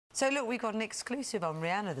So, look, we got an exclusive on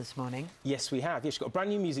Rihanna this morning. Yes, we have. Yes, she's got a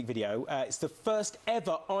brand new music video. It's the first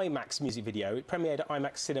ever IMAX music video. It premiered at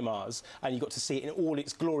IMAX cinemas, and you got to see it in all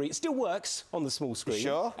its glory. It still works on the small screen.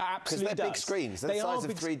 Sure? Absolutely Because they're big screens. They're the size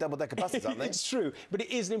of 3 double-decker buses, aren't they? It's true, but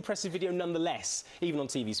it is an impressive video nonetheless, even on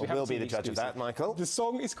TV. So we'll be the judge of that, Michael. The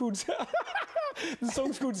song is called... The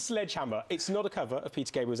song's called Sledgehammer. It's not a cover of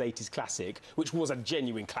Peter Gabriel's 80s classic, which was a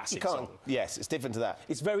genuine classic song. Yes, it's different to that.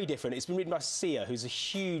 It's very different. It's been written by Sia, who's a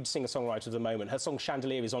huge singer-songwriter at the moment. Her song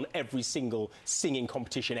Chandelier is on every single singing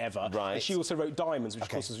competition ever. Right. And she also wrote Diamonds, which of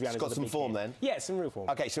course was Rihanna's It's got some form then? Yeah, some real form.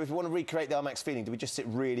 OK, so if we want to recreate the IMAX feeling, do we just sit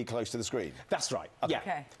really close to the screen? That's right, Okay.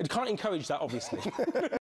 yeah. You can't encourage that, obviously.